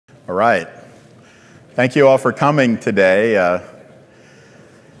All right. Thank you all for coming today.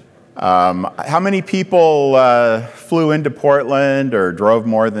 How many people flew into Portland or drove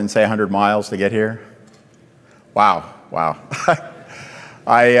more than, say, 100 miles to get here? Wow.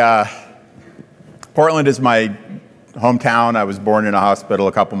 Portland is my hometown. I was born in a hospital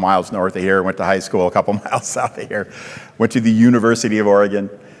a couple miles north of here, went to high school a couple miles south of here, went to the University of Oregon.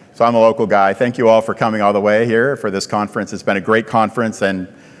 So I'm a local guy. Thank you all for coming all the way here for this conference. It's been a great conference, and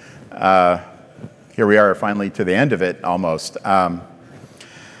here we are finally to the end of it almost. I'm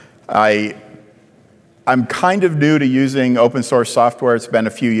kind of new to using open source software. It's been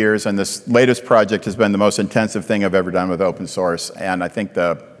a few years, and this latest project has been the most intensive thing I've ever done with open source. And I think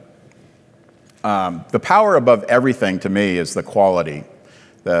the power above everything to me is the quality,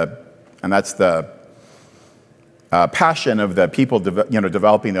 and that's the passion of the people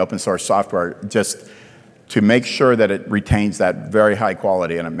developing the open source software, just to make sure that it retains that very high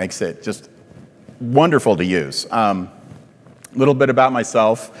quality, and it makes it just wonderful to use. A little bit about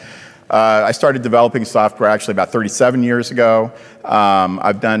myself. I started developing software actually about 37 years ago.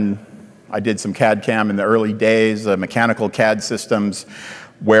 I did some CAD/CAM in the early days, mechanical CAD systems,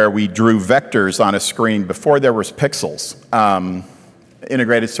 where we drew vectors on a screen before there was pixels.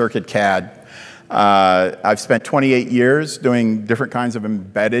 Integrated circuit CAD. I've spent 28 years doing different kinds of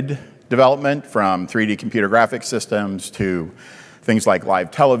embedded development, from 3D computer graphics systems to things like live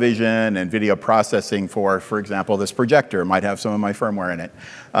television and video processing for example, this projector might have some of my firmware in it.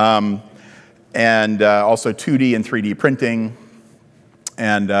 And also 2D and 3D printing.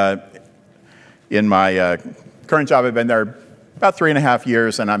 And in my current job, I've been there about 3.5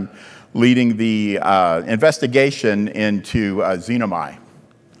 years, and I'm leading the investigation into Xenomai.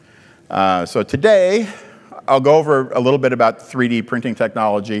 So today, I'll go over a little bit about 3D printing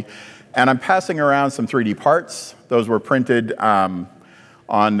technology, and I'm passing around some 3D parts. Those were printed on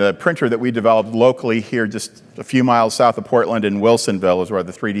the printer that we developed locally here just a few miles south of Portland in Wilsonville, is where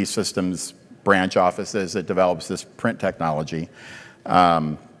the 3D Systems branch office is that develops this print technology.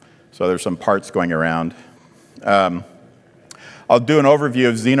 So there's some parts going around. I'll do an overview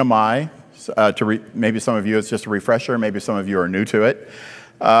of Xenomai. Maybe some of you, it's just a refresher. Maybe some of you are new to it.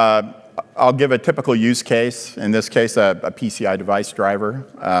 I'll give a typical use case, in this case a PCI device driver,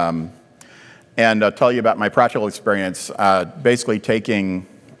 and I'll tell you about my practical experience basically taking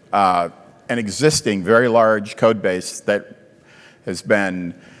an existing very large code base that has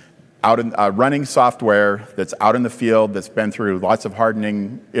been out in, running software that's out in the field, that's been through lots of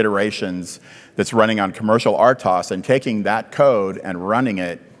hardening iterations, that's running on commercial RTOS, and taking that code and running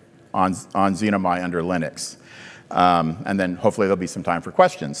it on Xenomai under Linux. And then hopefully there'll be some time for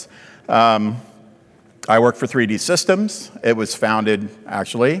questions. I work for 3D Systems. It was founded,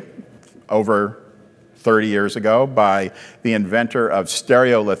 actually, over 30 years ago by the inventor of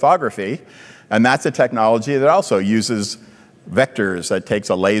stereolithography. And that's a technology that also uses vectors. That takes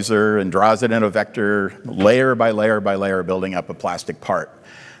a laser and draws it in a vector, layer by layer by layer, building up a plastic part.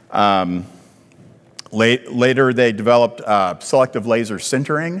 Later, they developed selective laser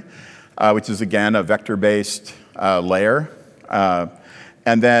sintering, which is, again, a vector-based layer.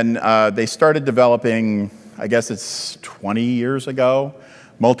 And then they started developing, I guess it's 20 years ago,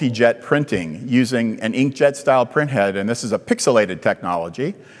 multi-jet printing using an inkjet-style printhead. And this is a pixelated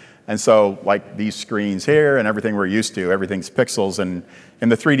technology. And so, like these screens here and everything we're used to, everything's pixels. And in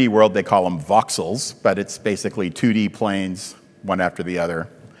the 3D world, they call them voxels, but it's basically 2D planes, one after the other.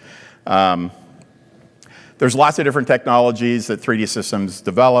 There's lots of different technologies that 3D Systems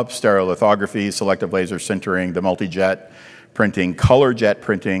develop: stereolithography, selective laser sintering, the multi-jet printing, color jet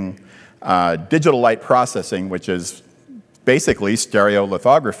printing, digital light processing, which is basically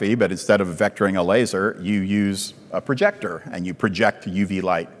stereolithography, but instead of vectoring a laser, you use a projector, and you project UV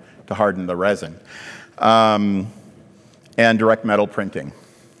light to harden the resin, and direct metal printing.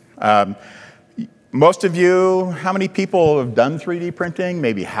 Most of you, how many people have done 3D printing,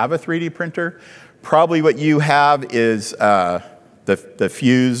 maybe have a 3D printer? Probably what you have is the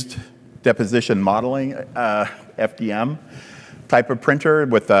fused deposition modeling, FDM type of printer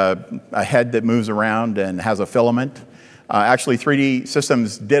with a head that moves around and has a filament. Actually, 3D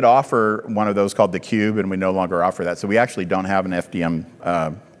Systems did offer one of those called the Cube, and we no longer offer that. So we actually don't have an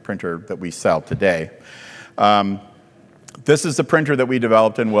FDM printer that we sell today. This is the printer that we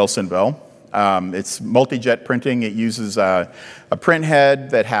developed in Wilsonville. It's multi-jet printing. It uses a print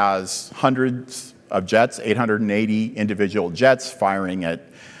head that has hundreds of jets, 880 individual jets firing at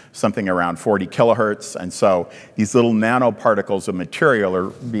something around 40 kilohertz. And so these little nanoparticles of material are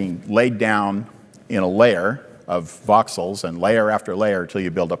being laid down in a layer of voxels, and layer after layer until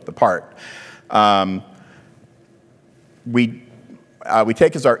you build up the part. we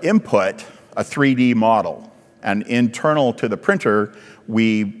take as our input a 3D model. And internal to the printer,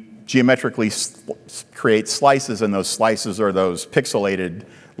 we geometrically create slices, and those slices are those pixelated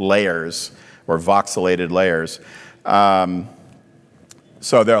layers or voxelated layers.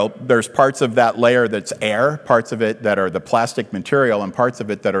 So there's parts of that layer that's air, parts of it that are the plastic material, and parts of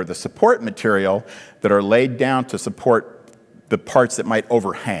it that are the support material that are laid down to support the parts that might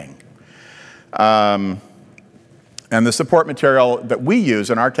overhang. And the support material that we use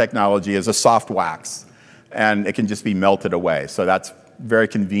in our technology is a soft wax, and it can just be melted away. So that's very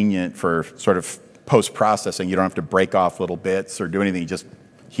convenient for sort of post-processing. You don't have to break off little bits or do anything. You just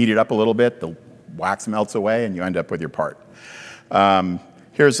heat it up a little bit, the wax melts away, and you end up with your part.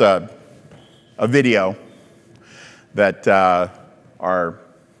 Here's a video that our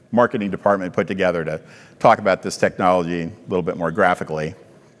marketing department put together to talk about this technology a little bit more graphically.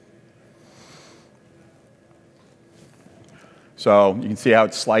 So you can see how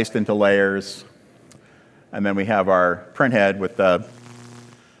it's sliced into layers. And then we have our printhead with the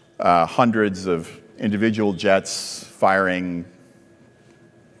hundreds of individual jets firing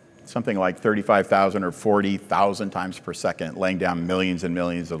something like 35,000 or 40,000 times per second, laying down millions and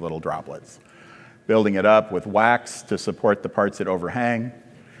millions of little droplets. Building it up with wax to support the parts that overhang,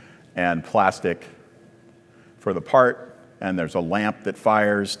 and plastic for the part, and there's a lamp that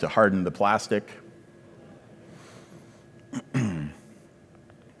fires to harden the plastic.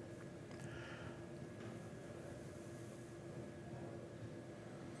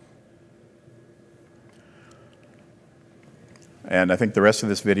 And I think the rest of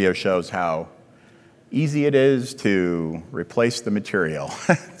this video shows how easy it is to replace the material.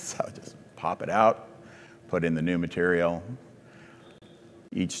 So just pop it out, put in the new material.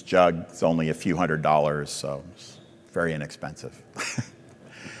 Each jug is only a few $100s, so it's very inexpensive.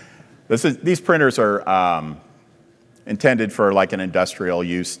 These printers are intended for like an industrial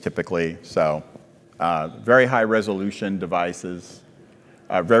use typically. So very high resolution devices,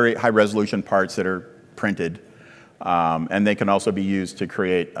 very high resolution parts that are printed. And they can also be used to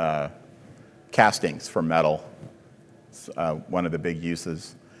create castings for metal. It's one of the big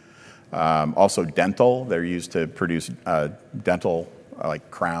uses. Also dental, they're used to produce dental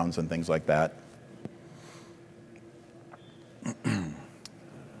like crowns and things like that.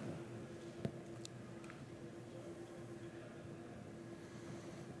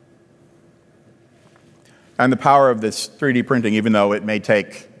 And the power of this 3D printing, even though it may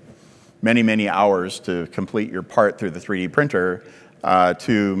take many, many hours to complete your part through the 3D printer,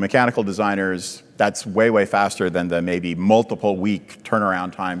 to mechanical designers, that's way, way faster than the maybe multiple week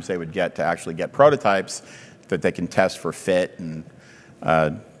turnaround times they would get to actually get prototypes that they can test for fit and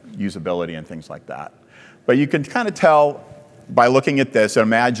usability and things like that. But you can kind of tell by looking at this,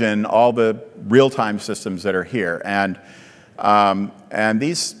 imagine all the real-time systems that are here. And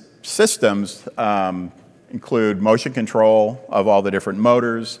these systems include motion control of all the different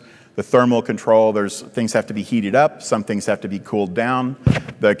motors, the thermal control. Things have to be heated up, some things have to be cooled down.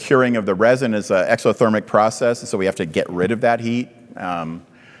 The curing of the resin is an exothermic process, so we have to get rid of that heat.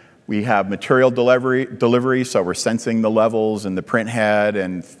 We have material delivery, so we're sensing the levels in the print head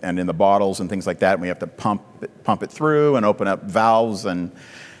and in the bottles and things like that, and we have to pump it through and open up valves and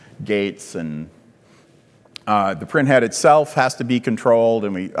gates. And the print head itself has to be controlled,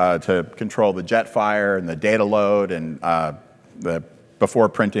 and to control the jet fire and the data load and the before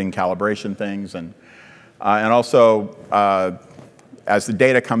printing calibration things. And also, as the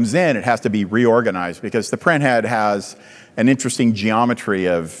data comes in, it has to be reorganized because the print head has an interesting geometry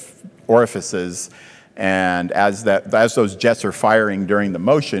of orifices, and as those jets are firing during the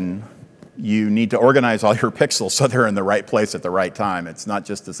motion, you need to organize all your pixels so they're in the right place at the right time. It's not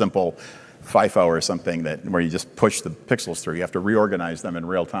just a simple FIFO or something where you just push the pixels through. You have to reorganize them in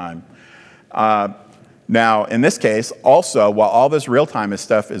real time. Now, in this case, also, while all this real-time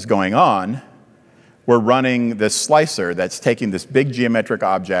stuff is going on, we're running this slicer that's taking this big geometric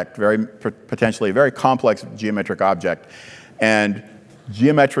object, potentially a very complex geometric object, and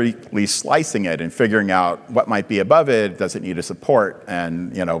geometrically slicing it and figuring out what might be above it, does it need a support,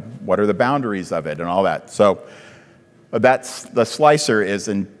 and what are the boundaries of it, and all that. So the slicer is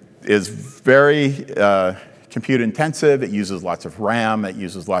very compute intensive. It uses lots of RAM. It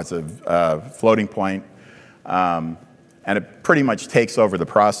uses lots of floating point. And it pretty much takes over the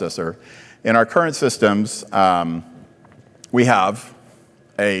processor. In our current systems, we have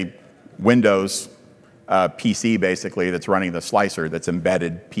a Windows PC, basically, that's running the slicer, that's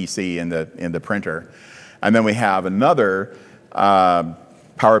embedded PC in the printer. And then we have another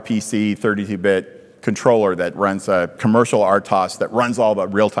PowerPC 32-bit controller that runs a commercial RTOS that runs all the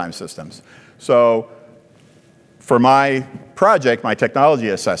real-time systems. So for my project, my technology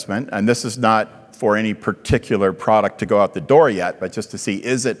assessment, and this is not for any particular product to go out the door yet, but just to see,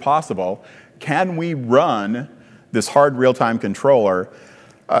 is it possible? Can we run this hard real-time control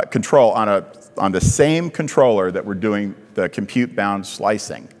on the same controller that we're doing the compute-bound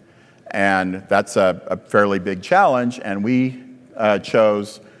slicing? And that's a fairly big challenge, and we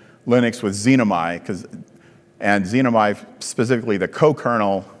chose Linux with Xenomai, and Xenomai, specifically the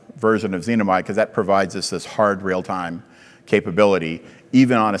co-kernel version of Xenomai, because that provides us this hard real-time capability,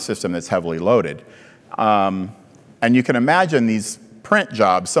 even on a system that's heavily loaded. And you can imagine these print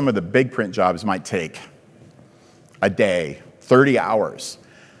jobs, some of the big print jobs might take a day, 30 hours.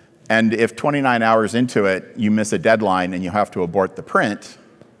 And if 29 hours into it, you miss a deadline and you have to abort the print,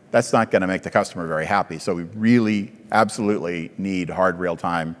 that's not going to make the customer very happy. So we really, absolutely need hard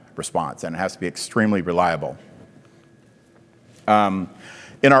real-time response, and it has to be extremely reliable.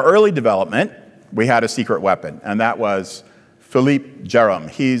 In our early development, we had a secret weapon, and that was Philippe Jérôme.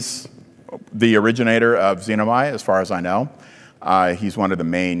 He's the originator of Xenomai, as far as I know. He's one of the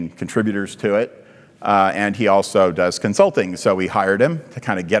main contributors to it, and he also does consulting. So we hired him to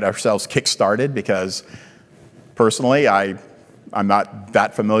kind of get ourselves kick-started, because personally, I'm not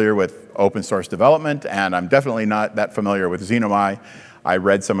that familiar with open source development, and I'm definitely not that familiar with Xenomai. I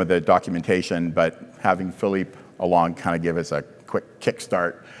read some of the documentation, but having Philippe along kind of give us a quick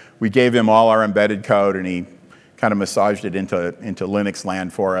kickstart. We gave him all our embedded code, and he kind of massaged it into Linux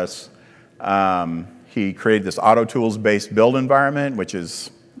land for us. He created this AutoTools-based build environment, which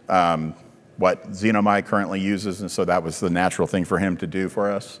is what Xenomai currently uses, and so that was the natural thing for him to do for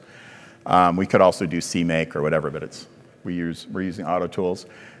us. We could also do CMake or whatever, but we're using AutoTools.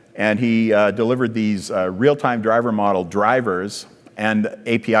 And he delivered these real-time driver model drivers and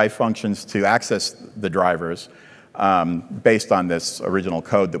API functions to access the drivers based on this original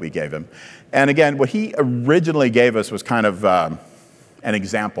code that we gave him. And again, what he originally gave us was kind of an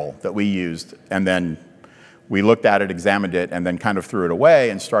example that we used, and then we looked at it, examined it, and then kind of threw it away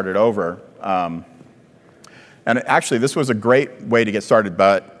and started over. And actually, this was a great way to get started,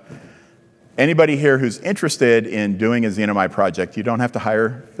 but anybody here who's interested in doing a Xenomai project, you don't have to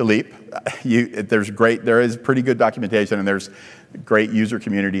hire Philippe. There is pretty good documentation, and there's great user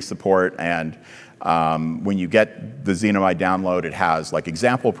community support, and when you get the Xenomai download, it has like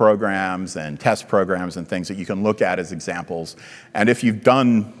example programs and test programs and things that you can look at as examples. And if you've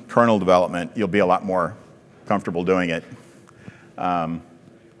done kernel development, you'll be a lot more comfortable doing it.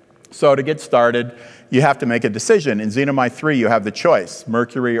 So to get started, you have to make a decision. In Xenomai 3, you have the choice,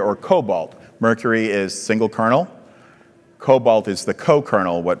 Mercury or Cobalt. Mercury is single kernel. Cobalt is the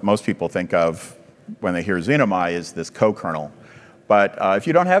co-kernel. What most people think of when they hear Xenomai is this co-kernel. But if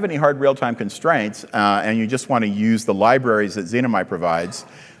you don't have any hard real-time constraints and you just want to use the libraries that Xenomai provides,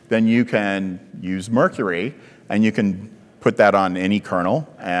 then you can use Mercury, and you can put that on any kernel,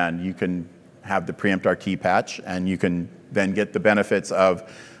 and you can have the preempt RT patch, and you can then get the benefits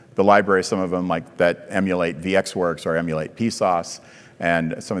of the libraries, some of them like that emulate VxWorks or emulate PSOS,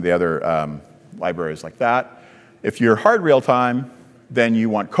 and some of the other libraries like that. If you're hard real-time, then you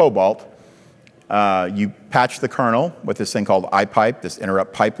want Cobalt. You patch the kernel with this thing called ipipe, this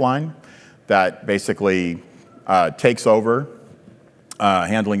interrupt pipeline that basically takes over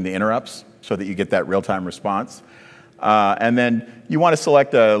handling the interrupts so that you get that real-time response. And then you want to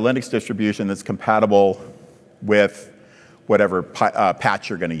select a Linux distribution that's compatible with whatever patch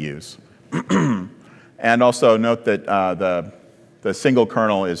you're going to use. And also note that the single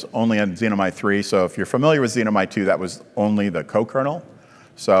kernel is only on Xenomai 3, so if you're familiar with Xenomai 2, that was only the co-kernel.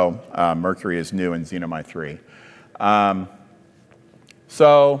 So Mercury is new in Xenomai 3.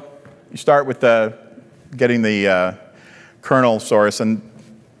 So you start with getting the kernel source, and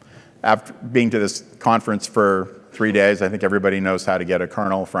after being to this conference for 3 days, I think everybody knows how to get a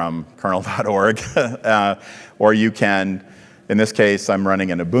kernel from kernel.org. Or you can, in this case, I'm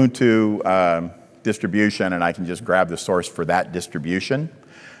running an Ubuntu distribution, and I can just grab the source for that distribution.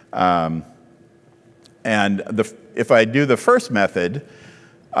 And if I do the first method,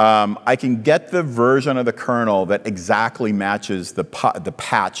 I can get the version of the kernel that exactly matches the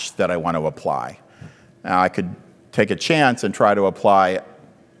patch that I want to apply. Now, I could take a chance and try to apply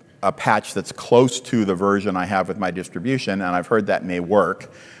a patch that's close to the version I have with my distribution, and I've heard that may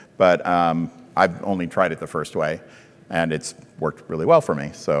work, but I've only tried it the first way, and it's worked really well for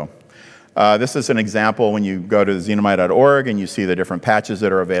me. So this is an example when you go to xenomai.org and you see the different patches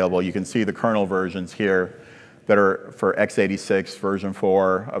that are available. You can see the kernel versions here that are for x86 version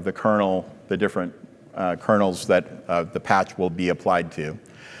 4 of the kernel, the different kernels that the patch will be applied to.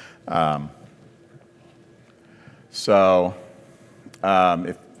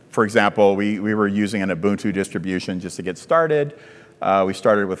 for example, we were using an Ubuntu distribution just to get started. We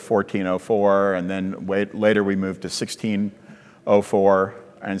started with 14.04, and then later we moved to 16.04,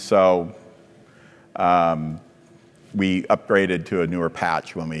 and so we upgraded to a newer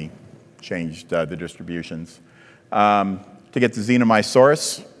patch when we changed the distributions. To get the Xenomai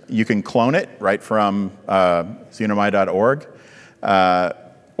source, you can clone it right from xenomai.org,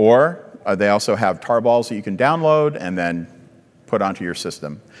 or they also have tarballs that you can download and then put onto your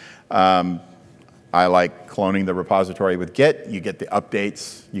system. I like cloning the repository with Git. You get the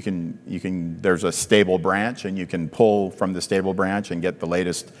updates. There's a stable branch, and you can pull from the stable branch and get the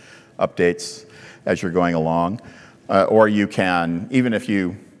latest updates as you're going along. Or you can, even if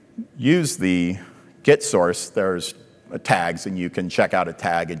you use the Git source, there's tags, and you can check out a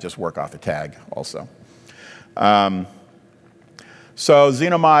tag and just work off a tag also. So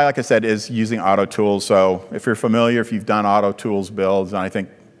Xenomai, like I said, is using auto tools. So if you're familiar, if you've done auto tools builds, and I think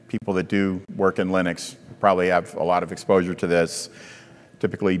people that do work in Linux probably have a lot of exposure to this,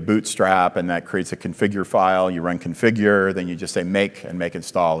 typically bootstrap, and that creates a configure file. You run configure, then you just say make and make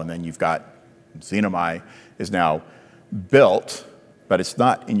install, and then you've got Xenomai is now built, but it's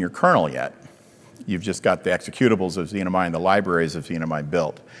not in your kernel yet. You've just got the executables of Xenomai and the libraries of Xenomai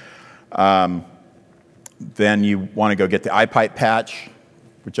built. Then you want to go get the ipipe patch,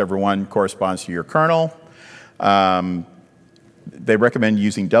 whichever one corresponds to your kernel. They recommend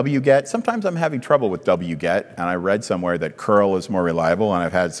using wget. Sometimes I'm having trouble with wget, and I read somewhere that curl is more reliable, and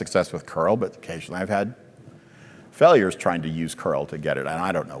I've had success with curl, but occasionally I've had failures trying to use curl to get it, and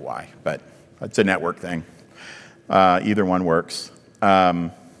I don't know why, but it's a network thing. Either one works.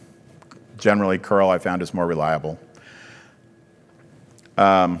 Generally, curl I found is more reliable.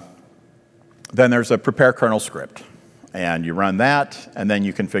 Then there's a prepare kernel script, and you run that, and then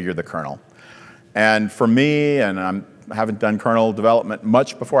you configure the kernel. And for me, and I haven't done kernel development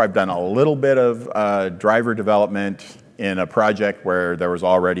much before, I've done a little bit of driver development in a project where there was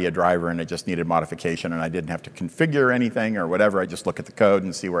already a driver and it just needed modification, and I didn't have to configure anything or whatever. I just look at the code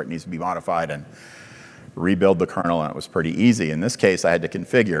and see where it needs to be modified and rebuild the kernel, and it was pretty easy. In this case, I had to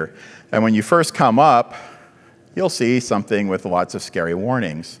configure. And when you first come up, you'll see something with lots of scary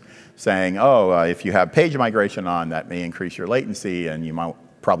warnings saying, oh, if you have page migration on, that may increase your latency, and you might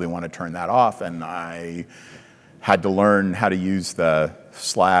probably want to turn that off. And I had to learn how to use the /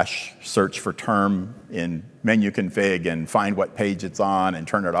 search for term in menu config and find what page it's on and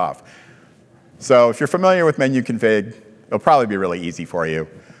turn it off. So if you're familiar with menu config, it'll probably be really easy for you.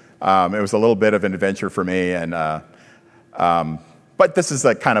 It was a little bit of an adventure for me, and but this is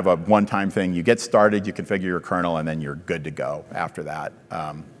a kind of a one-time thing. You get started, you configure your kernel, and then you're good to go after that.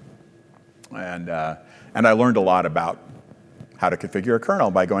 And I learned a lot about how to configure a kernel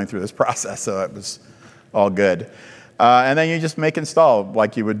by going through this process, so it was all good. And then you just make install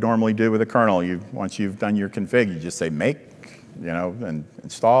like you would normally do with a kernel. Once you've done your config, you just say make, and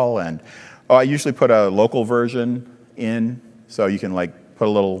install. And I usually put a local version in, so you can like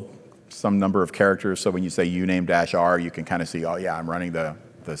put some number of characters, so when you say uname-r, you can kind of see, oh yeah, I'm running the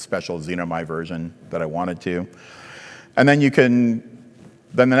special Xenomai version that I wanted to. And then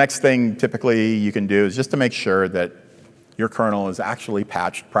then the next thing typically you can do is just to make sure that your kernel is actually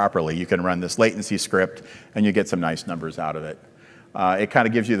patched properly. You can run this latency script, and you get some nice numbers out of it. It kind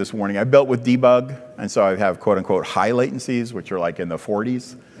of gives you this warning. I built with debug, and so I have quote-unquote high latencies, which are like in the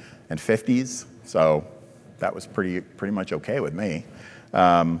 40s and 50s. So that was pretty much okay with me.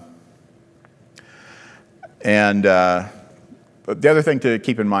 But the other thing to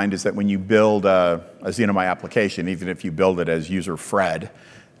keep in mind is that when you build a Xenomai application, even if you build it as user Fred,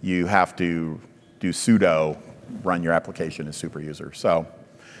 you have to do sudo run your application as super user. So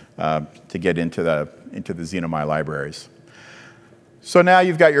to get into the Xenomai libraries. So now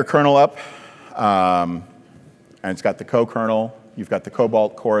you've got your kernel up, and it's got the co-kernel. You've got the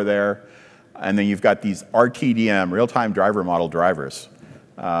Cobalt core there, and then you've got these RTDM, real-time driver model drivers.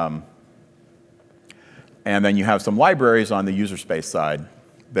 And then you have some libraries on the user space side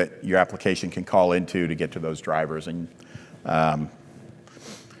that your application can call into to get to those drivers. And the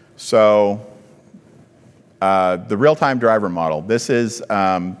real-time driver model. This is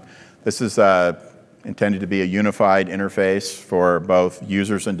intended to be a unified interface for both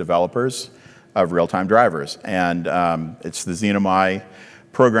users and developers of real-time drivers. And it's the Xenomai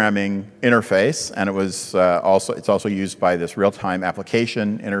programming interface, and it's also used by this real-time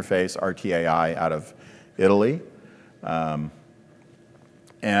application interface, RTAI, out of Italy.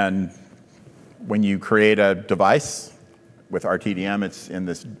 And when you create a device with RTDM, it's in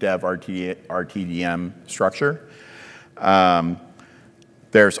this dev RTDM structure.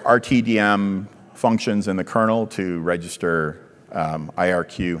 There's RTDM functions in the kernel to register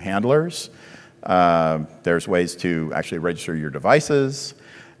IRQ handlers. There's ways to actually register your devices.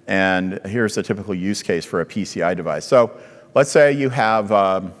 And here's a typical use case for a PCI device. So let's say you have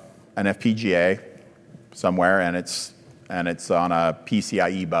an FPGA somewhere, and it's on a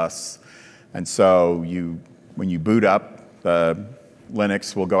PCIe bus. And so when you boot up, the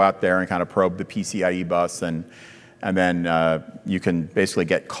Linux will go out there and kind of probe the PCIe bus, and then you can basically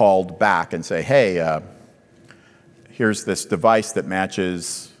get called back and say, hey, here's this device that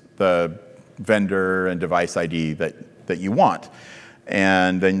matches the vendor and device ID that you want.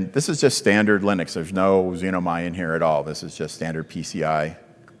 And then this is just standard Linux. There's no Xenomai in here at all. This is just standard PCI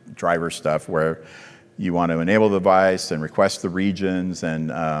driver stuff where you want to enable the device and request the regions and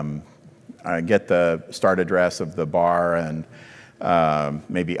get the start address of the bar and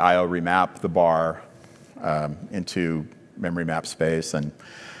maybe IO remap the bar into memory map space.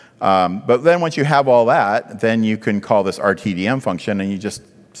 But then once you have all that, then you can call this RTDM function, and you just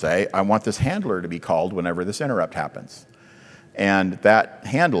say, I want this handler to be called whenever this interrupt happens. And that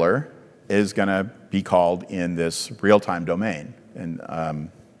handler is going to be called in this real-time domain.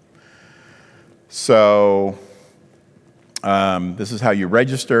 And so this is how you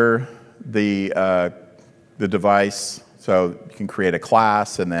register the device. So you can create a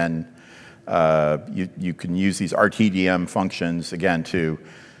class, and then you can use these RTDM functions, again, to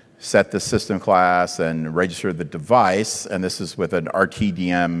set the system class and register the device. And this is with an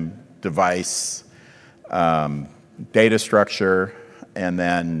RTDM device data structure. And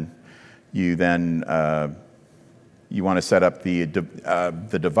then you want to set up the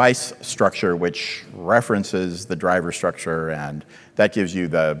device structure, which references the driver structure, and that gives you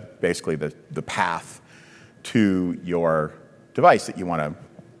basically the path to your device that you want to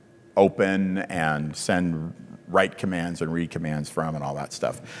open and send write commands and read commands from and all that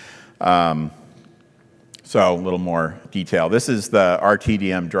stuff. So a little more detail. This is the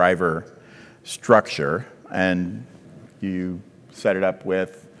RTDM driver structure, and you set it up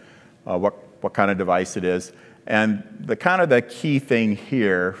with what kind of device it is. And the key thing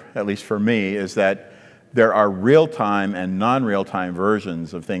here, at least for me, is that there are real-time and non-real-time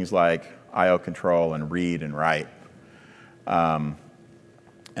versions of things like I/O control and read and write.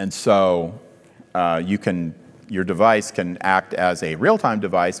 And so your device can act as a real-time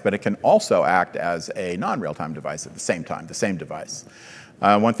device, but it can also act as a non-real-time device at the same time, the same device.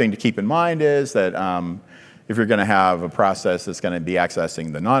 One thing to keep in mind is that if you're going to have a process that's going to be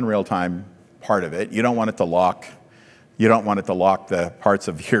accessing the non-real-time part of it, you don't want it to lock the parts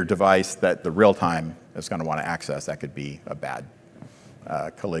of your device that the real-time is going to want to access. That could be a bad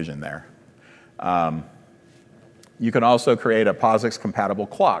collision there. You can also create a POSIX-compatible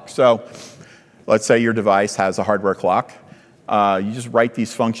clock. So let's say your device has a hardware clock. You just write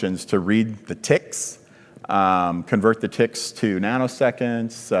these functions to read the ticks, convert the ticks to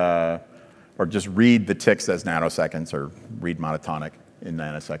nanoseconds, or just read the ticks as nanoseconds, or read monotonic in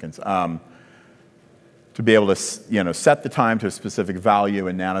nanoseconds. To be able to set the time to a specific value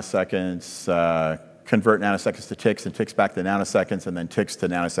in nanoseconds, convert nanoseconds to ticks and ticks back to nanoseconds, and then ticks to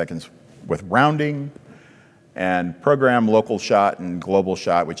nanoseconds with rounding, and program local shot and global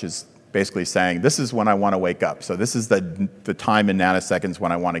shot, which is basically saying, this is when I want to wake up. So this is the time in nanoseconds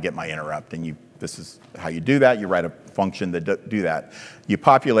when I want to get my interrupt. And this is how you do that. You write a function that do that. You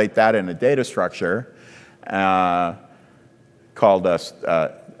populate that in a data structure called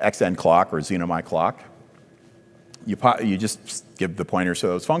XN clock or Xenomai clock. You just give the pointers to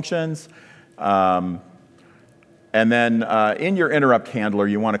those functions. And then in your interrupt handler,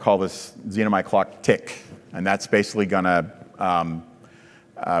 you want to call this Xenomai clock tick. And that's basically going to,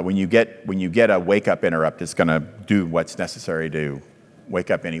 when you get a wake-up interrupt, it's going to do what's necessary to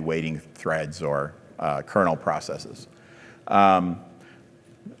wake up any waiting threads or kernel processes. Then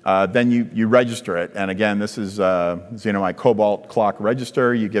you register it. And again, this is Xenomai Cobalt clock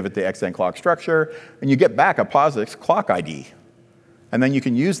register. You give it the XN clock structure, and you get back a POSIX clock ID. And then you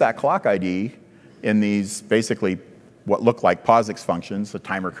can use that clock ID in these basically what look like POSIX functions, the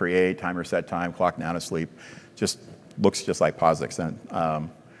timer create, timer set time, clock nanosleep, just looks just like POSIX. And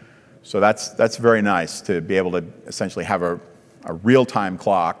so that's very nice to be able to essentially have a real-time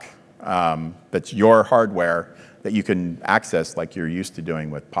clock that's your hardware that you can access like you're used to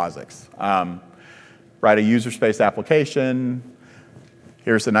doing with POSIX. Write a user space application.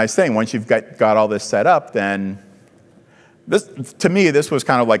 Here's the nice thing. Once you've got all this set up, then to me, this was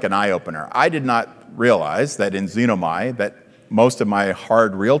kind of like an eye-opener. I did not realize that in Xenomai that most of my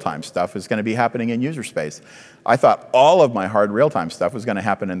hard real-time stuff is going to be happening in user space. I thought all of my hard real-time stuff was going to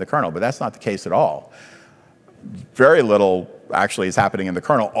happen in the kernel, but that's not the case at all. Very little actually is happening in the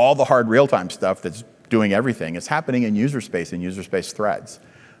kernel. All the hard real-time stuff that's doing everything. It's happening in user space and user space threads.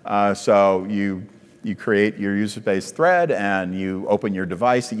 So you create your user space thread, and you open your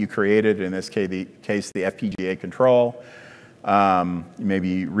device that you created, in this case, the FPGA control. You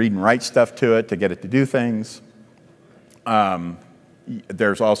maybe read and write stuff to it to get it to do things.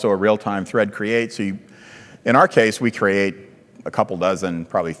 There's also a real-time thread create. So in our case, we create a couple dozen,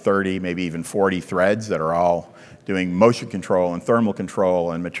 probably 30, maybe even 40 threads that are all doing motion control and thermal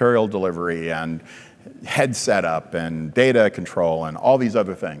control and material delivery and head setup and data control and all these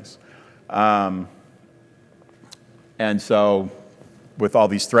other things. And so with all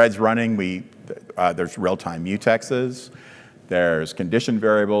these threads running, there's real-time mutexes. There's condition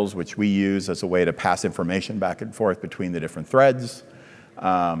variables, which we use as a way to pass information back and forth between the different threads.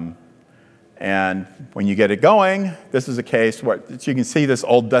 And when you get it going, this is a case where you can see this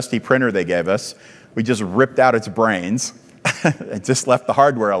old dusty printer they gave us. We just ripped out its brains and just left the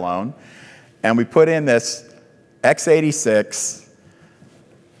hardware alone. And we put in this x86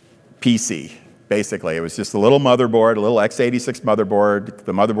 PC, basically. It was just a little motherboard, a little x86 motherboard.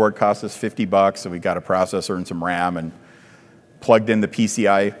 The motherboard cost us $50, so we got a processor and some RAM and plugged in the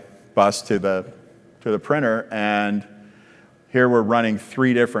PCI bus to the printer. And here we're running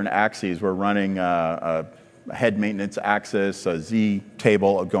 3 different axes. We're running a head maintenance axis, a Z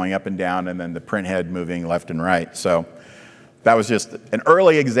table going up and down, and then the print head moving left and right. So that was just an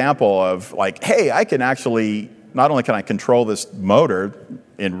early example of like, hey, I can actually, not only can I control this motor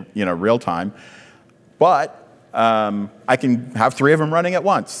in real time, but I can have 3 of them running at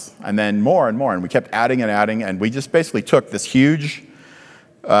once, and then more and more. And we kept adding and adding, and we just basically took this huge,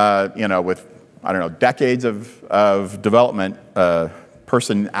 with, I don't know, decades of development,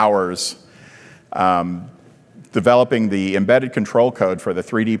 person hours, developing the embedded control code for the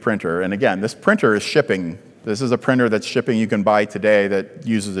 3D printer. And again, this printer is shipping. This is a printer that's shipping you can buy today that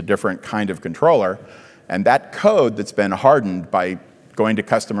uses a different kind of controller. And that code that's been hardened by going to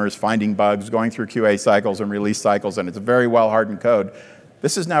customers, finding bugs, going through QA cycles and release cycles, and it's a very well-hardened code,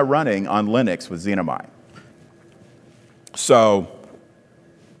 this is now running on Linux with Xenomai. So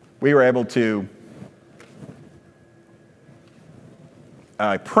we were able to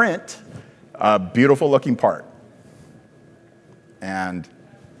print a beautiful-looking part. And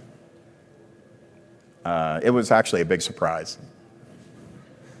it was actually a big surprise.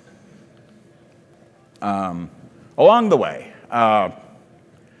 Along the way,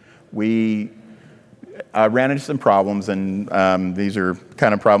 we ran into some problems, and these are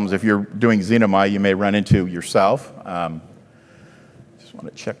kind of problems if you're doing Xenomai you may run into yourself. Just want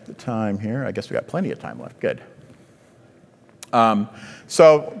to check the time here. I guess we got plenty of time left. Good.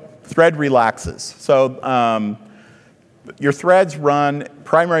 So thread relaxes. So your threads run,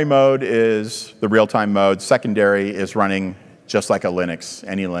 primary mode is the real-time mode. Secondary is running just like a Linux,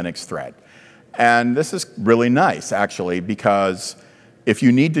 any Linux thread. And this is really nice, actually, because if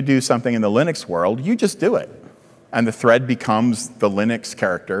you need to do something in the Linux world, you just do it. And the thread becomes the Linux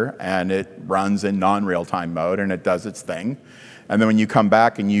character, and it runs in non-real-time mode, and it does its thing. And then when you come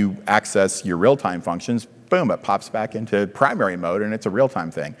back and you access your real-time functions, boom, it pops back into primary mode, and it's a real-time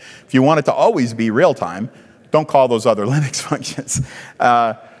thing. If you want it to always be real-time, don't call those other Linux functions.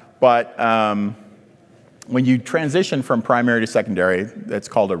 When you transition from primary to secondary, it's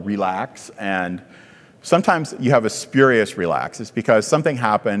called a relax, and sometimes you have a spurious relax. It's because something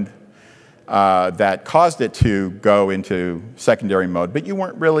happened that caused it to go into secondary mode, but you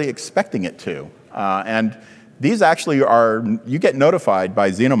weren't really expecting it to. And these actually are, you get notified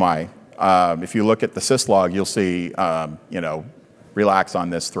by Xenomai. If you look at the syslog, you'll see, relax on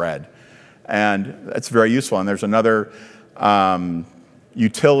this thread. And that's very useful. And there's another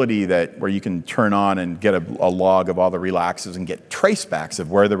utility where you can turn on and get a log of all the relaxes and get tracebacks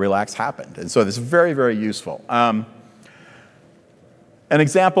of where the relax happened. And so this is very, very useful. An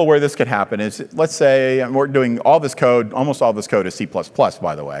example where this could happen is, let's say we're doing all this code, almost all this code is C++,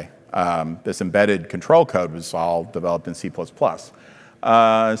 by the way. This embedded control code was all developed in C++.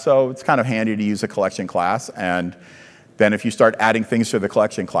 So it's kind of handy to use a collection class. And then if you start adding things to the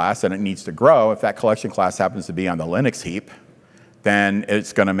collection class and it needs to grow, if that collection class happens to be on the Linux heap, then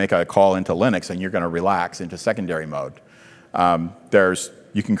it's going to make a call into Linux, and you're going to relax into secondary mode.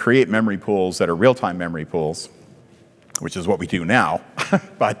 You can create memory pools that are real-time memory pools, which is what we do now.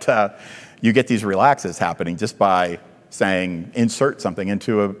 But you get these relaxes happening just by saying insert something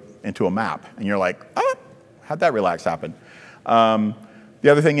into a map, and you're like, oh, how'd that relax happen? The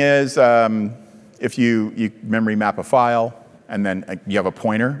other thing is, if you memory map a file, and then you have a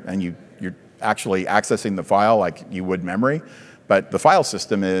pointer, and you're actually accessing the file like you would memory, but the file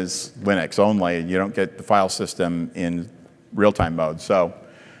system is Linux only. You don't get the file system in real-time mode. So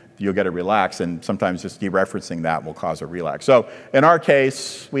you'll get a relax, and sometimes just dereferencing that will cause a relax. So in our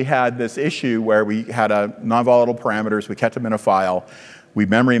case, we had this issue where we had a non-volatile parameters. We kept them in a file. We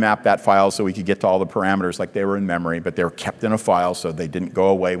memory mapped that file so we could get to all the parameters like they were in memory, but they were kept in a file so they didn't go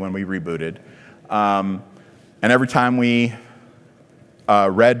away when we rebooted. And every time we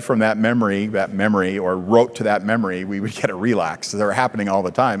read from that memory, or wrote to that memory, we would get a relax. So they were happening all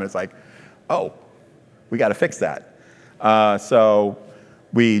the time, and it's like, oh, we got to fix that. So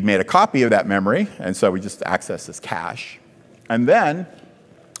we made a copy of that memory, and so we just accessed this cache. And then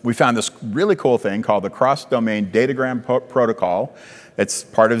we found this really cool thing called the cross-domain datagram protocol. It's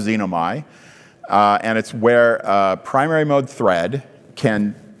part of Xenomai, and it's where a primary mode thread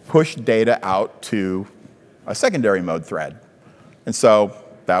can push data out to a secondary mode thread. And so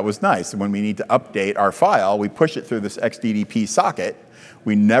that was nice. When we need to update our file, we push it through this XDDP socket.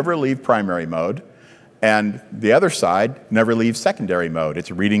 We never leave primary mode. And the other side never leaves secondary mode.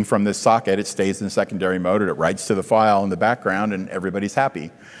 It's reading from this socket, it stays in secondary mode, and it writes to the file in the background, and everybody's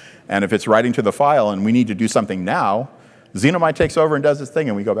happy. And if it's writing to the file and we need to do something now, Xenomai takes over and does its thing,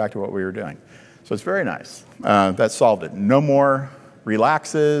 and we go back to what we were doing. So it's very nice. That solved it. No more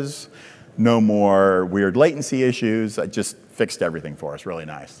relaxes, no more weird latency issues. It just fixed everything for us, really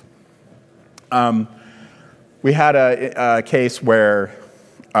nice. We had a case where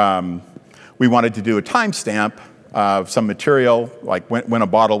we wanted to do a timestamp of some material, like when a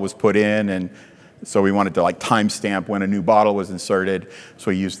bottle was put in, and so we wanted to like timestamp when a new bottle was inserted.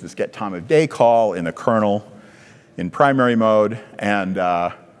 So we used this get time of day call in the kernel in primary mode, and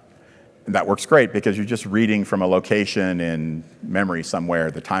that works great because you're just reading from a location in memory somewhere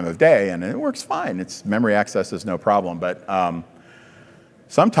the time of day, and it works fine. It's memory access is no problem, but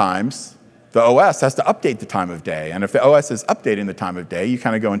sometimes the OS has to update the time of day, and if the OS is updating the time of day, you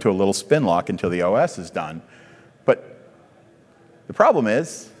kind of go into a little spin lock until the OS is done. But the problem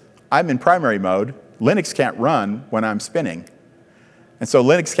is, I'm in primary mode. Linux can't run when I'm spinning, and so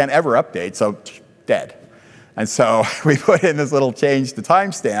Linux can't ever update, so dead. And so we put in this little change to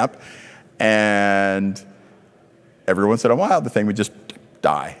timestamp, and every once in a while, the thing would just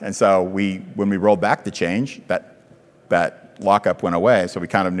die. And so when we rolled back the change, that lockup went away. So we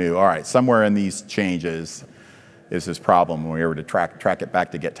kind of knew, all right, somewhere in these changes is this problem when we were to track it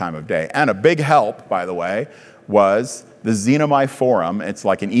back to get time of day. And a big help, by the way, was the Xenomai forum. It's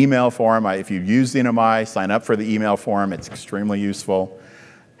like an email forum. If you use Xenomai, sign up for the email forum. It's extremely useful.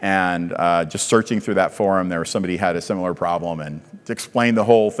 And just searching through that forum, there was somebody had a similar problem, and to explain the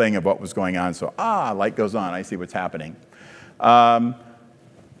whole thing of what was going on. So, light goes on. I see what's happening.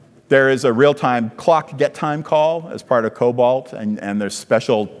 There is a real-time clock get time call as part of Cobalt, and there's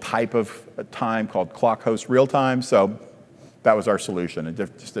special type of time called clock host real time. So that was our solution,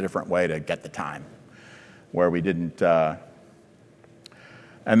 just a different way to get the time, where we didn't. And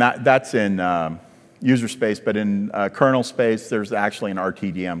that's in user space, but in kernel space, there's actually an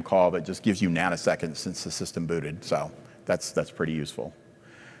RTDM call that just gives you nanoseconds since the system booted. So that's pretty useful.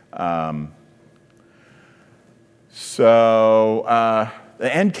 The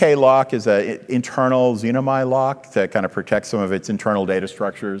NK lock is an internal Xenomai lock to kind of protect some of its internal data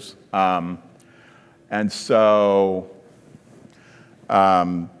structures. And so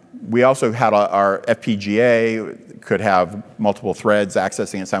we also had our FPGA could have multiple threads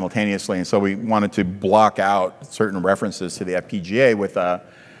accessing it simultaneously, and so we wanted to block out certain references to the FPGA with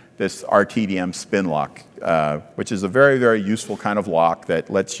this RTDM spin lock, which is a very, very useful kind of lock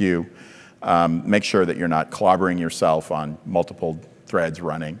that lets you make sure that you're not clobbering yourself on multiple threads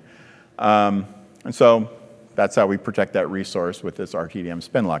running. And so that's how we protect that resource with this RTDM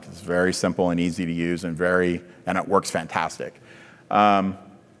spin lock. It's very simple and easy to use, and it works fantastic.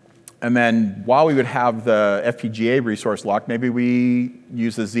 And then while we would have the FPGA resource locked, maybe we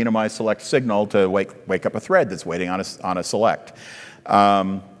use the Xenomai select signal to wake up a thread that's waiting on a select.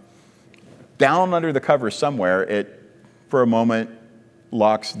 Down under the covers somewhere, it, for a moment,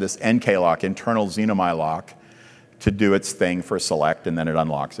 locks this NK lock, internal Xenomai lock, to do its thing for select, and then it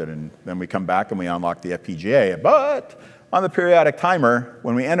unlocks it. And then we come back and we unlock the FPGA. But on the periodic timer,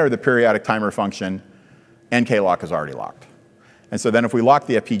 when we enter the periodic timer function, NK lock is already locked. And so then if we lock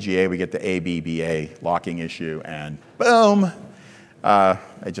the FPGA, we get the ABBA locking issue, and boom,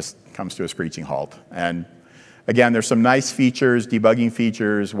 it just comes to a screeching halt. And again, there's some nice features, debugging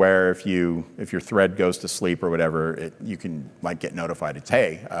features, where if your thread goes to sleep or whatever, you can like get notified. It's,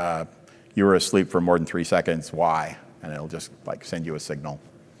 hey, you were asleep for more than 3 seconds, why? And it'll just like send you a signal.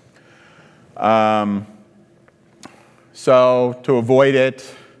 So to avoid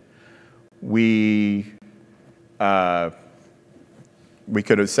it, we we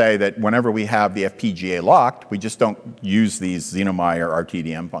could say that whenever we have the FPGA locked, we just don't use these Xenomai or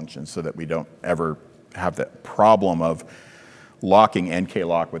RTDM functions so that we don't ever have the problem of locking NK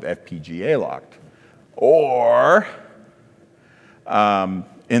lock with FPGA locked. Or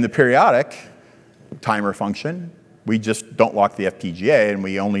in the periodic timer function, we just don't lock the FPGA, and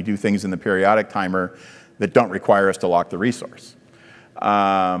we only do things in the periodic timer that don't require us to lock the resource.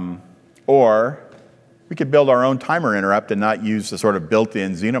 Or we could build our own timer interrupt and not use the sort of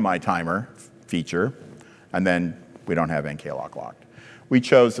built-in Xenomai timer feature, and then we don't have NK lock locked. We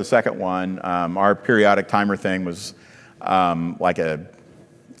chose the second one. Our periodic timer thing was like a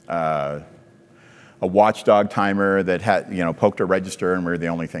watchdog timer that had, poked a register, and we were the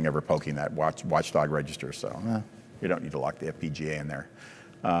only thing ever poking that watchdog register, so you don't need to lock the FPGA in there.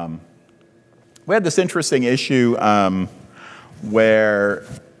 We had this interesting issue where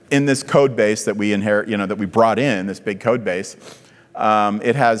in this code base that we inherit, that we brought in, this big code base,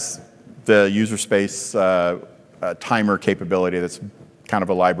 it has the user space timer capability that's kind of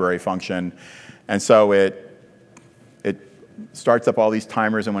a library function. And so it starts up all these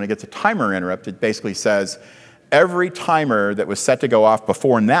timers, and when it gets a timer interrupt, it basically says, every timer that was set to go off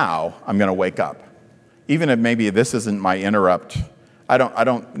before now, I'm going to wake up. Even if maybe this isn't my interrupt, I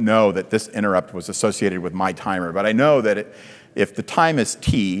don't know that this interrupt was associated with my timer, but I know that if the time is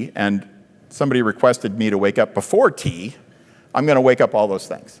T and somebody requested me to wake up before T, I'm going to wake up all those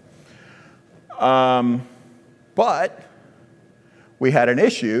things. But we had an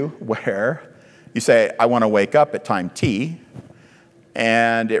issue where you say, I want to wake up at time T,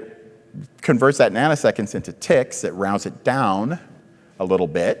 and it converts that nanoseconds into ticks. It rounds it down a little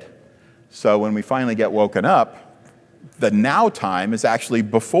bit. So when we finally get woken up, the now time is actually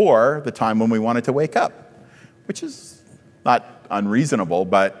before the time when we wanted to wake up, which is not unreasonable,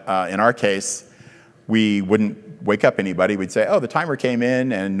 but in our case, we wouldn't wake up anybody. We'd say, oh, the timer came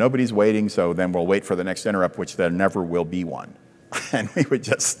in and nobody's waiting, so then we'll wait for the next interrupt, which there never will be one. And we would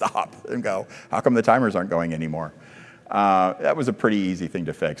just stop and go, how come the timers aren't going anymore? That was a pretty easy thing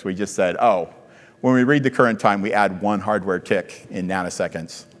to fix. We just said, oh, when we read the current time, we add one hardware tick in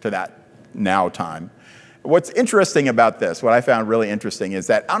nanoseconds to that now time. What's interesting about this, what I found really interesting, is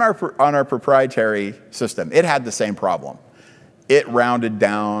that on our proprietary system, it had the same problem. It rounded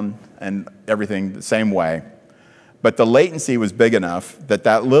down and everything the same way. But the latency was big enough that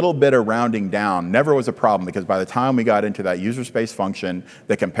that little bit of rounding down never was a problem, because by the time we got into that user space function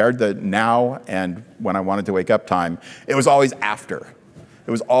that compared the now and when I wanted to wake up time, it was always after.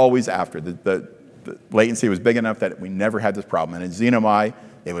 It was always after. The latency was big enough that we never had this problem. And in Xenomai,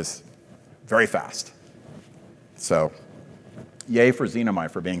 it was very fast. So yay for Xenomai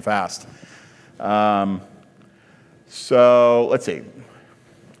for being fast. So let's see.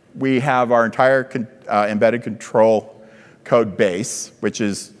 We have our entire embedded control code base, which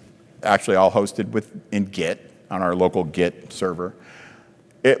is actually all hosted in Git on our local Git server.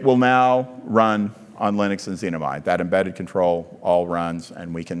 It will now run on Linux and Xenomai. That embedded control all runs,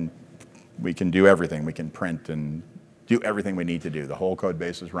 and we can do everything. We can print and do everything we need to do. The whole code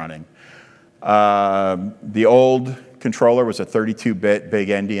base is running. The old controller was a 32-bit big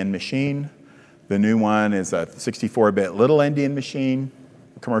endian machine. The new one is a 64-bit little endian machine,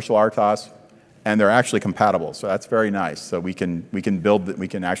 commercial RTOS, and they're actually compatible. So that's very nice. So we can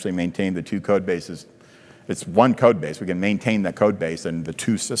actually maintain the two code bases. It's one code base. We can maintain that code base and the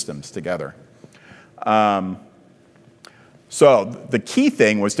two systems together. So the key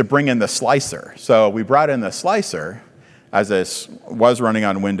thing was to bring in the slicer. So we brought in the slicer. As this was running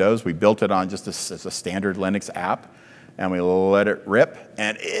on Windows, we built it on just as a standard Linux app, and we let it rip,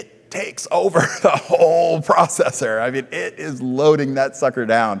 and it takes over the whole processor. I mean, it is loading that sucker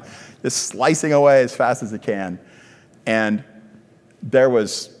down, just slicing away as fast as it can. And there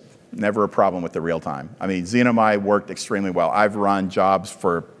was never a problem with the real time. I mean, Xenomai worked extremely well. I've run jobs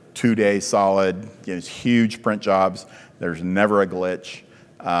for 2 days solid, huge print jobs. There's never a glitch.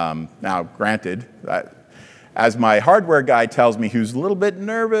 Now, granted, as my hardware guy tells me, who's a little bit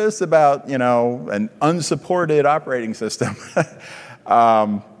nervous about, an unsupported operating system,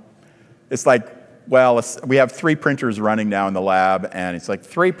 it's like, well, we have 3 printers running now in the lab, and it's like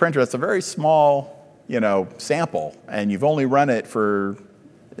 3 printers. That's a very small, sample, and you've only run it for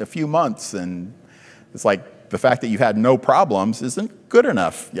a few months, and it's like the fact that you've had no problems isn't good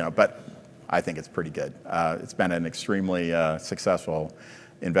enough, But I think it's pretty good. It's been an extremely successful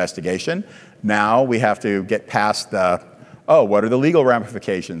investigation. Now we have to get past what are the legal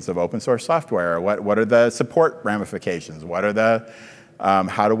ramifications of open source software? What are the support ramifications? What are the,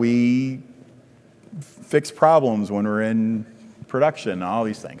 how do we fix problems when we're in production? All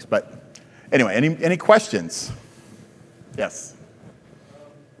these things. But anyway, any questions? Yes?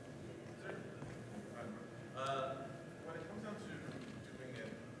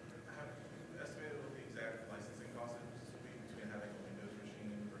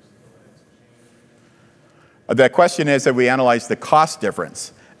 The question is that we analyze the cost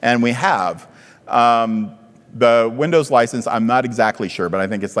difference, and we have. The Windows license, I'm not exactly sure, but I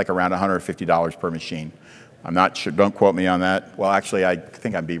think it's like around $150 per machine. I'm not sure, don't quote me on that. Well, actually, I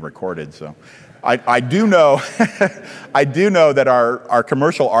think I'm being recorded, so. I do know, I do know that our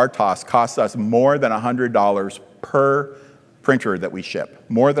commercial RTOS costs us more than $100 per printer that we ship,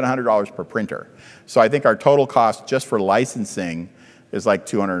 more than $100 per printer. So I think our total cost just for licensing is like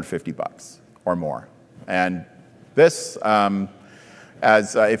 250 bucks or more. And this,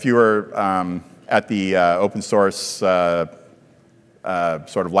 if you were at the open source sort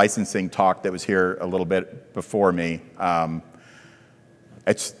of licensing talk that was here a little bit before me, I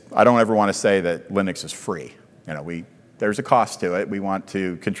don't ever want to say that Linux is free. You know, there's a cost to it. We want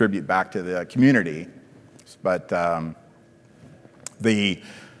to contribute back to the community, but the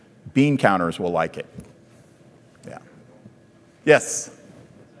bean counters will like it. Yeah. Yes?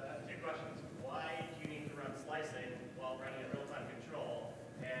 Two questions. Why do you need to run slicing while running a real-time control?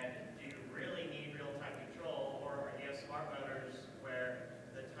 And do you really need real-time control, or do you have smart motors where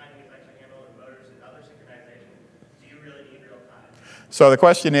the timing is actually handled in motors and other synchronization? Do you really need real-time? So the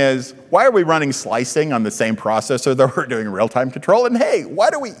question is, why are we running slicing on the same processor that we're doing real-time control? And hey,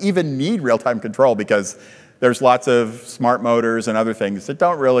 why do we even need real-time control? Because there's lots of smart motors and other things that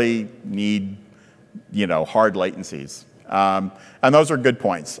don't really need, you know, hard latencies. And those are good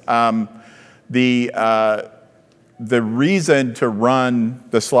points. The reason to run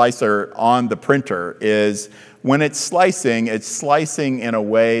the slicer on the printer is when it's slicing in a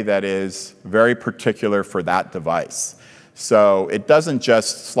way that is very particular for that device. So it doesn't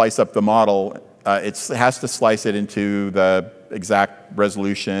just slice up the model, it has to slice it into the exact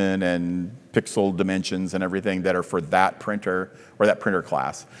resolution and pixel dimensions and everything that are for that printer or that printer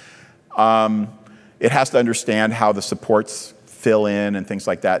class. It has to understand how the supports fill in and things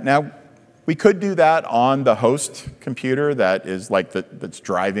like that. Now, we could do that on the host computer that is like that's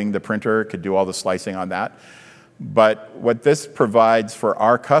driving the printer, could do all the slicing on that. But what this provides for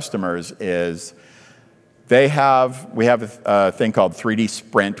our customers is we have a thing called 3D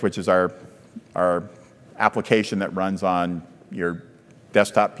Sprint, which is our application that runs on your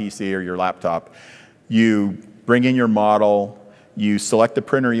desktop PC or your laptop. You bring in your model, you select the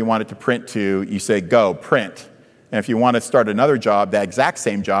printer you want it to print to, you say go, print. And if you want to start another job, that exact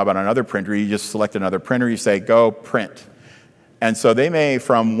same job on another printer, you just select another printer, you say go, print. And so they may,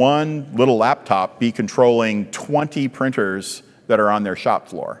 from one little laptop, be controlling 20 printers that are on their shop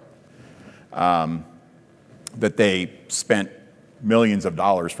floor. That they spent millions of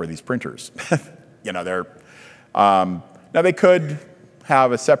dollars for these printers. You know, now they could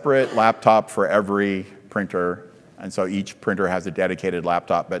have a separate laptop for every printer, and so each printer has a dedicated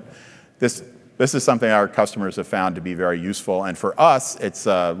laptop. But this is something our customers have found to be very useful, and for us, it's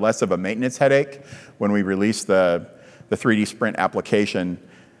less of a maintenance headache. When we release the 3D Sprint application,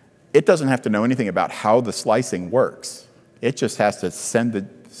 it doesn't have to know anything about how the slicing works. It just has to send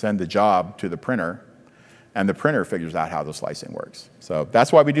the job to the printer, and the printer figures out how the slicing works. So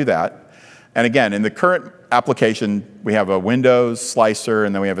that's why we do that. And again, in the current application, we have a Windows slicer,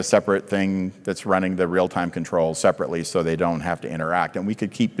 and then we have a separate thing that's running the real-time controls separately so they don't have to interact. And we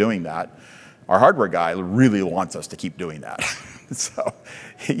could keep doing that. Our hardware guy really wants us to keep doing that. So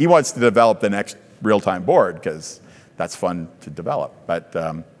he wants to develop the next real-time board because that's fun to develop. But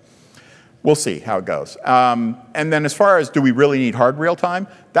we'll see how it goes. And then as far as do we really need hard real-time,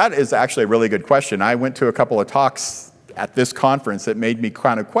 that is actually a really good question. I went to a couple of talks at this conference that made me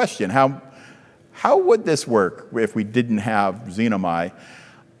kind of question how would this work if we didn't have Xenomai?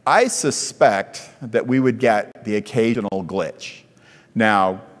 I suspect that we would get the occasional glitch.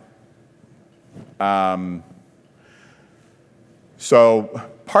 Now, so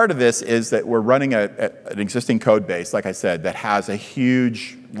part of this is that we're running an existing code base, like I said, that has a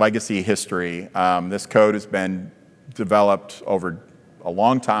huge legacy history. This code has been developed over a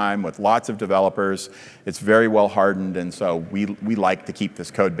long time with lots of developers. It's very well hardened, and so we like to keep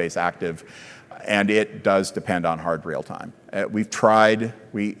this code base active. And it does depend on hard real time. We've tried,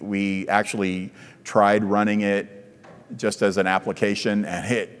 we actually tried running it just as an application,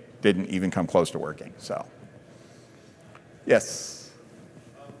 and it didn't even come close to working, so. Yes?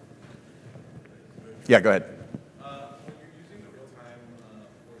 Yeah, go ahead. When you're using the real-time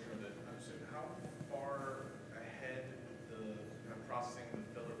portion of it, I'm assuming how far ahead with the kind of processing the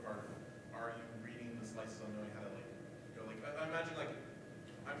filler part are you reading the slices on knowing how to like go? Like I imagine like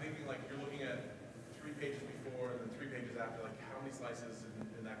I'm thinking like you're looking at 3 pages before and then 3 pages after. Like how many slices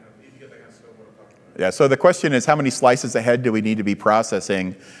and that kind of. If you get that kind of scope, what I'm talking about. Yeah. So the question is, how many slices ahead do we need to be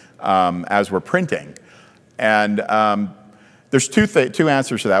processing as we're printing? And there's two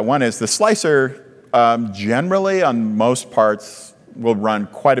answers to that. One is the slicer Generally, on most parts, will run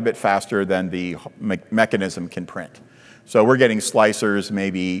quite a bit faster than the mechanism can print. So we're getting slicers,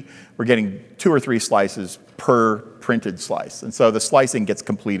 maybe we're getting 2 or 3 slices per printed slice. And so the slicing gets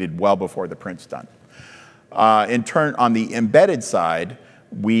completed well before the print's done. In turn, on the embedded side,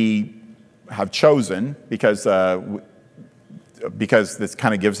 we have chosen, because this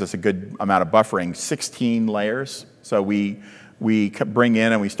kind of gives us a good amount of buffering, 16 layers. So we bring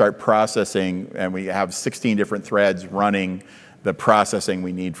in and we start processing, and we have 16 different threads running the processing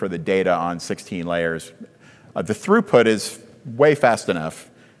we need for the data on 16 layers. The throughput is way fast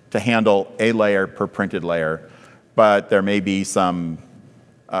enough to handle a layer per printed layer, but there may be some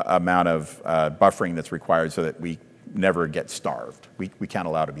amount of buffering that's required so that we never get starved. We can't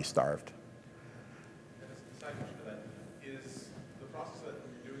allow to be starved. And a side question to that, is the process that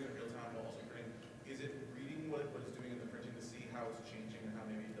you're doing in real time while also printing, is it reading what it's doing in the printing to see how it's changing and how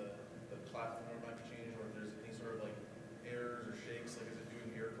maybe the platform might be changing, or if there's any sort of like errors or shakes, like is it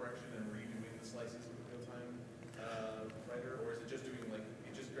doing error correction and redoing the slices with real time writer, or is it just doing like,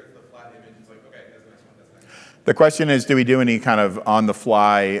 it just gets the flat image, it's like, okay, that's the next one, that's the next one. The question is, do we do any kind of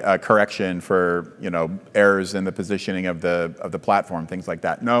on-the-fly correction for, you know, errors in the positioning of the platform, things like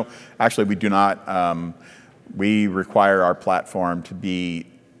that? No, actually, we do not. We require our platform to be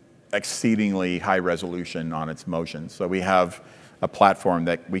exceedingly high resolution on its motion. So we have a platform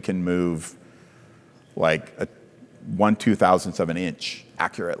that we can move like 1/2000th of an inch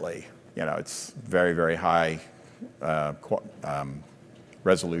accurately. You know, it's very, very high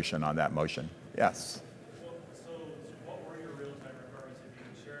resolution on that motion. Yes. So what were your real-time requirements, if you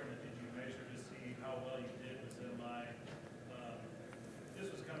can share them, and did you measure to see how well you did with Xenomai? This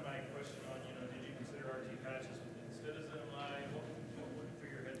was kind of my question on, you know, did you consider RT patches instead of Xenomai? What would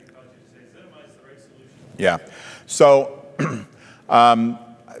through your head cause you to say Xenomai is the right solution? Yeah. So,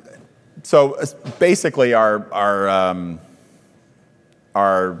 so basically,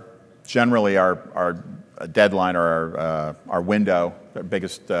 generally our deadline or our window, the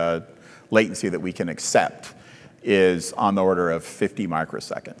biggest latency that we can accept, is on the order of 50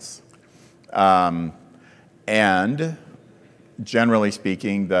 microseconds. And generally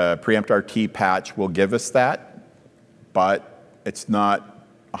speaking, the preempt RT patch will give us that, but it's not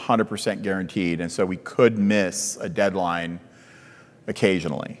 100% guaranteed, and so we could miss a deadline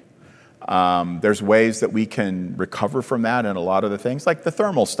occasionally. There's ways that we can recover from that in a lot of the things, like the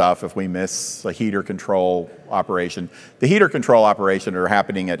thermal stuff. If we miss a heater control operation, the heater control operation are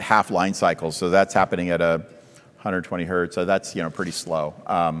happening at half line cycles, so that's happening at 120 hertz, so that's, you know, pretty slow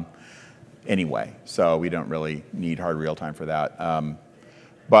anyway, so we don't really need hard real time for that.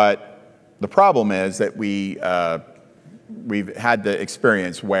 But the problem is that we've had the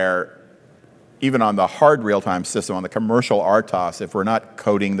experience where even on the hard real-time system, on the commercial RTOS, if we're not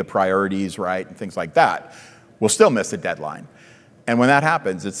coding the priorities right and things like that, we'll still miss a deadline. And when that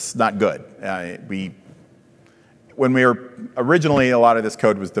happens, it's not good. When we were originally, a lot of this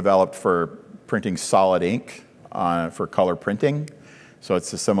code was developed for printing solid ink for color printing. So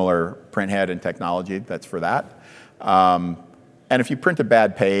it's a similar print head and technology that's for that. And if you print a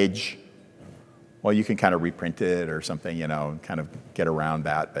bad page, well, you can kind of reprint it or something, you know, kind of get around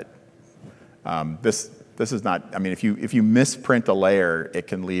that. But this is not, I mean, if you misprint a layer, it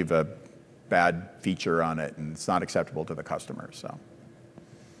can leave a bad feature on it, and it's not acceptable to the customer, so.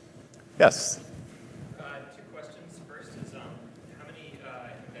 Yes? Two questions. First is, how many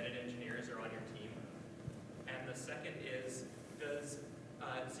embedded engineers are on your team? And the second is, does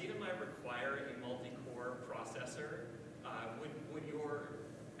Xenomai require a multi-core processor? Would your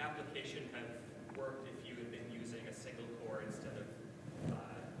application have worked if you had been using a single core instead of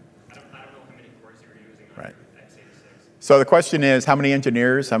I don't know how many cores you were using on Right. x86. So the question is, how many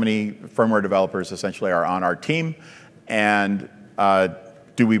engineers, how many firmware developers essentially are on our team? And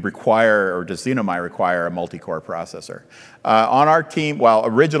do we require, or does Xenomai require a multi-core processor? On our team, well,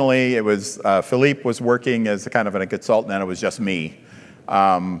 originally it was, Philippe was working as a kind of a consultant, and it was just me.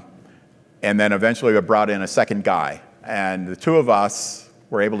 And then eventually we brought in a second guy. And the two of us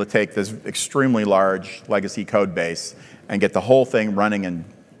were able to take this extremely large legacy code base and get the whole thing running and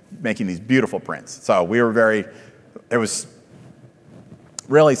making these beautiful prints. So we were it was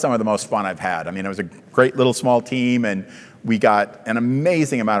really some of the most fun I've had. I mean, it was a great little small team, and we got an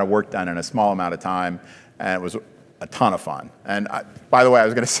amazing amount of work done in a small amount of time, and it was a ton of fun. And by the way, I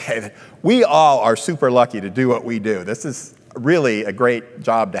was going to say that we all are super lucky to do what we do. This is really a great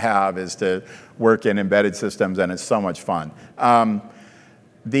job to have, is to work in embedded systems, and it's so much fun. As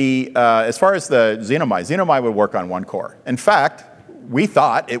far as the Xenomai would work on one core. In fact, we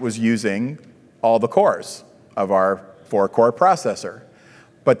thought it was using all the cores of our 4-core processor.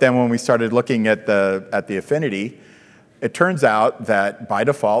 But then when we started looking at the affinity, it turns out that by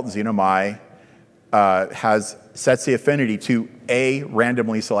default, Xenomai sets the affinity to a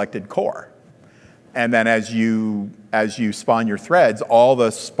randomly selected core. And then as you spawn your threads, all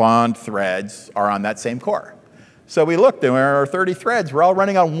the spawned threads are on that same core. So we looked, and our 30 threads were all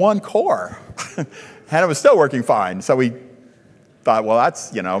running on one core. And it was still working fine. So we thought, well,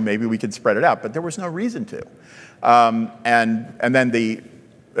 that's, maybe we could spread it out. But there was no reason to. And then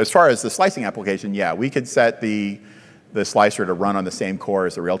as far as the slicing application, yeah, we could set the slicer to run on the same core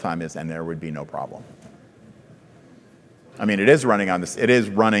as the real-time is, and there would be no problem. I mean, it is running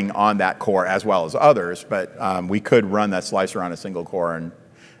on that core as well as others, but we could run that slicer on a single core.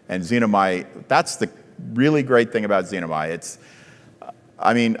 And Xenomai, that's the really great thing about Xenomai.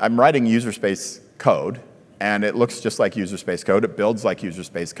 I'm writing user space code, and it looks just like user space code. It builds like user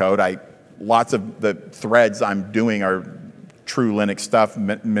space code. Lots of the threads I'm doing are true Linux stuff,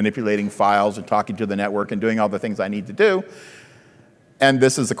 manipulating files and talking to the network and doing all the things I need to do. And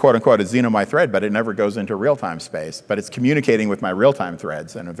this is a quote-unquote a Xenomai thread, but it never goes into real-time space. But it's communicating with my real-time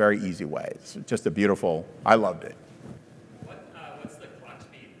threads in a very easy way. It's just a beautiful, I loved it. What's the clock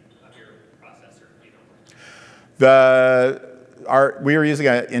speed of your processor? We were using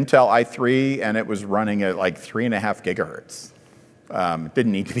an Intel i3, and it was running at like 3.5 gigahertz. It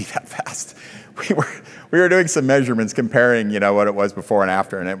didn't need to be that fast. We were doing some measurements comparing, what it was before and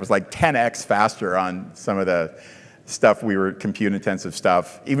after, and it was like 10x faster on some of the stuff compute-intensive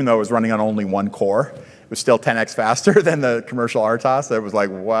stuff. Even though it was running on only one core, it was still 10x faster than the commercial RTOS. So it was like,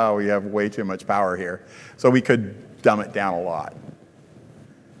 wow, we have way too much power here. So we could dumb it down a lot.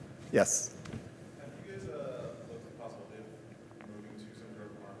 Yes? Have you guys looked at the possibility of moving to some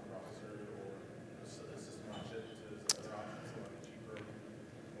sort of ARM processor or a system on chip to other options, like cheaper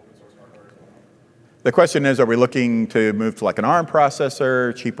open source hardware as well? The question is, are we looking to move to like an ARM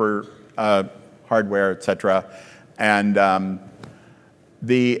processor, cheaper hardware, et cetera? And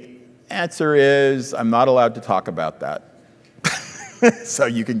the answer is, I'm not allowed to talk about that. So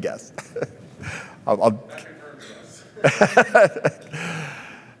you can guess.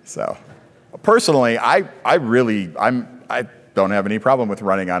 So personally, I don't have any problem with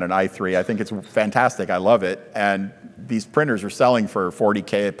running on an i3. I think it's fantastic. I love it. And these printers are selling for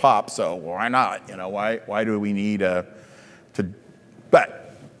 $40K a pop, so why not? Why do we need but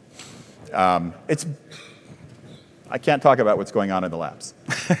I can't talk about what's going on in the labs.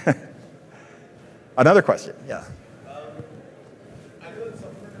 Another question, yeah. I know that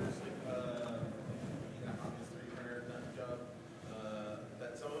some printers, obvious 3D printer done a job,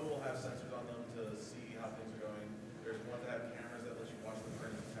 that some of them will have sensors on them to see how things are going. There's one that have cameras that let you watch the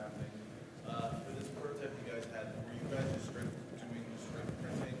print that's happening. For this prototype you guys had, were you guys just doing straight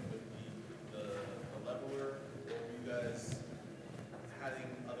printing with the leveler, or were you guys having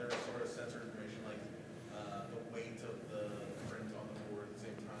other sort of sensor information like the weight of the print on the board at the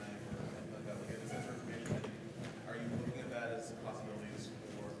same time, or something like that? Like any sensor information, are you looking at that as possibilities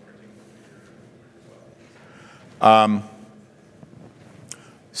for printing in the future as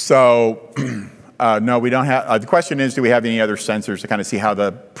well? No, we don't have, the question is, do we have any other sensors to kind of see how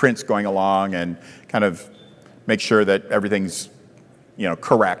the print's going along and kind of make sure that everything's,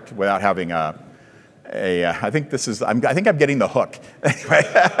 correct without having I think I'm getting the hook. Anyway,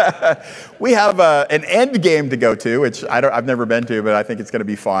 we have an end game to go to, which I've never been to, but I think it's going to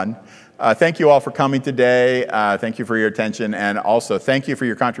be fun. Thank you all for coming today. Thank you for your attention, and also thank you for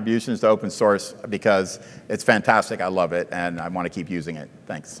your contributions to open source, because it's fantastic. I love it, and I want to keep using it.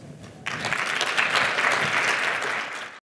 Thanks.